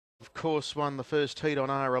course, won the first heat on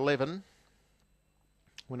R11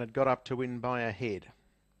 when it got up to win by a head.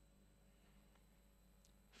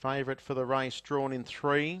 Favourite for the race, drawn in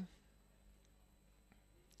 3.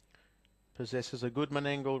 Possesses a good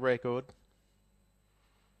Menangle record.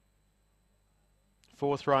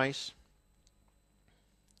 4th race.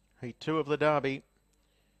 Heat 2 of the Derby.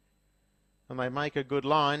 And they make a good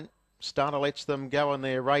line. Starter lets them go and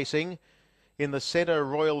they're racing. In the centre,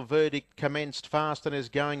 Royal Verdict commenced fast and is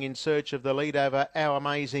going in search of the lead over Our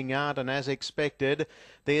Amazing Art. And as expected,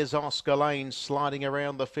 there's Oscar Lane sliding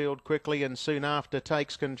around the field quickly and soon after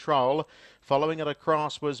takes control. Following it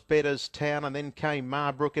across was Better's Town, and then came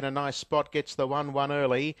Marbrook in a nice spot, gets the 1-1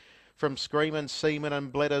 early. From Screamin' Seaman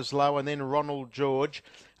and Bledders Low, and then Ronald George.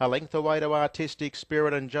 A length away to Artistic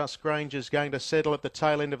Spirit, and Just Grange is going to settle at the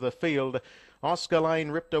tail end of the field. Oscar Lane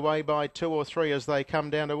ripped away by 2 or 3 as they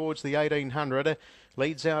come down towards the 1800.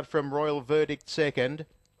 Leads out from Royal Verdict second.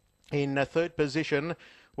 In third position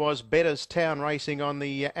was Better's Town racing on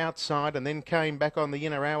the outside, and then came back on the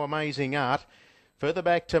inner Our Amazing Art. Further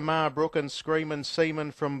back to Marbrook and Screamin'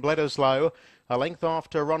 Seaman from Bleddersloe. A length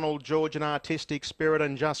off to Ronald George and Artistic Spirit,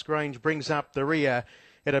 and Just Grange brings up the rear.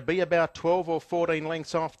 It'll be about 12 or 14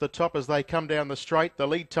 lengths off the top as they come down the straight. The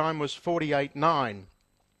lead time was 48.9.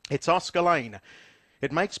 It's Oscar Lane.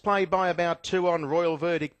 It makes play by about 2 on Royal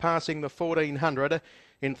Verdict, passing the 1400.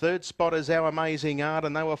 In third spot is Our Amazing Art,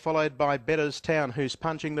 and they were followed by Better's Town, who's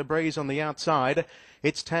punching the breeze on the outside.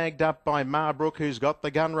 It's tagged up by Marbrook, who's got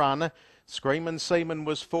the gun run. Screamin' Seaman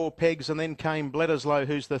was 4 pegs, and then came Bleddersloe,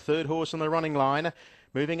 who's the third horse in the running line.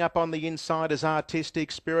 Moving up on the inside is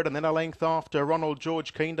Artistic Spirit, and then a length off to Ronald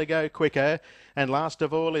George, keen to go quicker. And last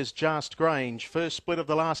of all is Just Grange. First split of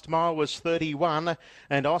the last mile was 31,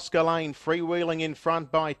 and Oscar Lane freewheeling in front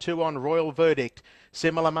by 2 on Royal Verdict.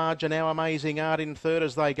 Similar margin, Our Amazing Art in third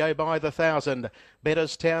as they go by the 1,000.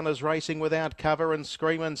 Better's Town is racing without cover, and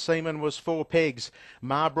Screamin' Seaman was 4 pegs.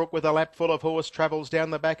 Marbrook with a lap full of horse travels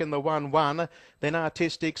down the back in the 1-1. Then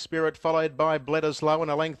Artistic Spirit followed by Bleddersloe,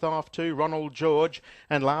 and a length off to Ronald George.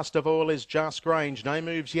 And last of all is Just Grange. No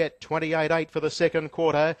moves yet. 28.8 for the second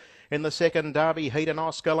quarter. In the second Derby heat, and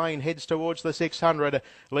Oscar Lane heads towards the 600.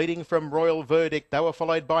 Leading from Royal Verdict. They were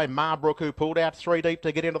followed by Marbrook, who pulled out 3 deep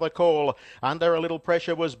to get into the call. Under a little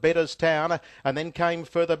pressure was Better's Town, and then came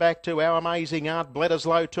further back to Our Amazing Art.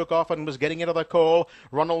 Bleddersloe took off and was getting into the call.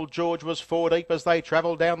 Ronald George was 4 deep as they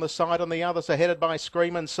travelled down the side, and the others are headed by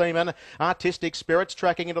Screamin' Seaman. Artistic Spirits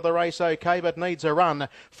tracking into the race okay, but needs a run.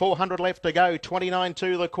 400 left to go,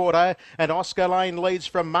 29.2 the quarter, and Oscar Lane leads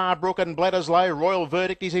from Marbrook and Bleddersloe. Royal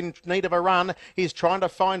Verdict is in need of a run. He's trying to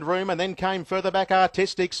find room, and then came further back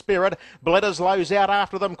Artistic Spirit. Bleddersloe's out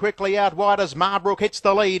after them quickly out wide as Marbrook hits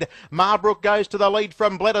the lead. Marbrook goes to the lead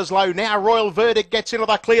from Bleddersloe. Now Royal Verdict gets into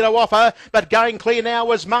the clear to offer, but going clear now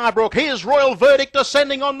was Marbrook. Here's Royal Verdict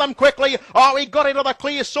descending on them quickly. Oh, he got into the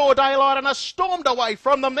clear, saw daylight, and has stormed away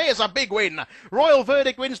from them. There's a big win. Royal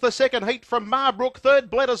Verdict wins the second heat from Marbrook.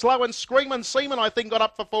 Third, Bleddersloe, and Screamin' Seaman, I think, got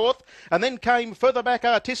up for fourth. And then came further back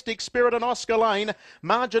Artistic Spirit and Oscar Lane.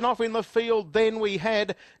 Margin off in the field, then we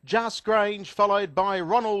had Just Grange, followed by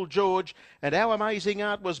Ronald George, and Our Amazing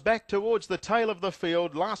Art was back towards the tail of the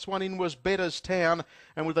field. Last one in was Better's Town,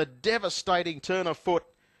 and with a devastating turn of foot,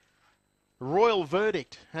 Royal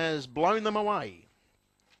Verdict has blown them away.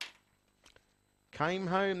 Came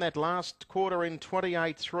home that last quarter in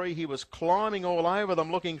 28.3. He was climbing all over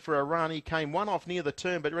them looking for a run. He came one off near the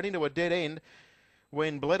turn, but ran into a dead end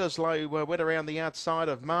when Bleddersloe went around the outside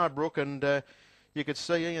of Marbrook, and you could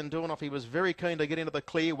see Ian Dornoff, he was very keen to get into the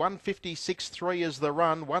clear. 156.3 is the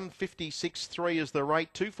run, 156.3 is the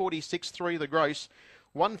rate, 246.3 the gross,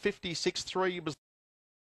 156.3 was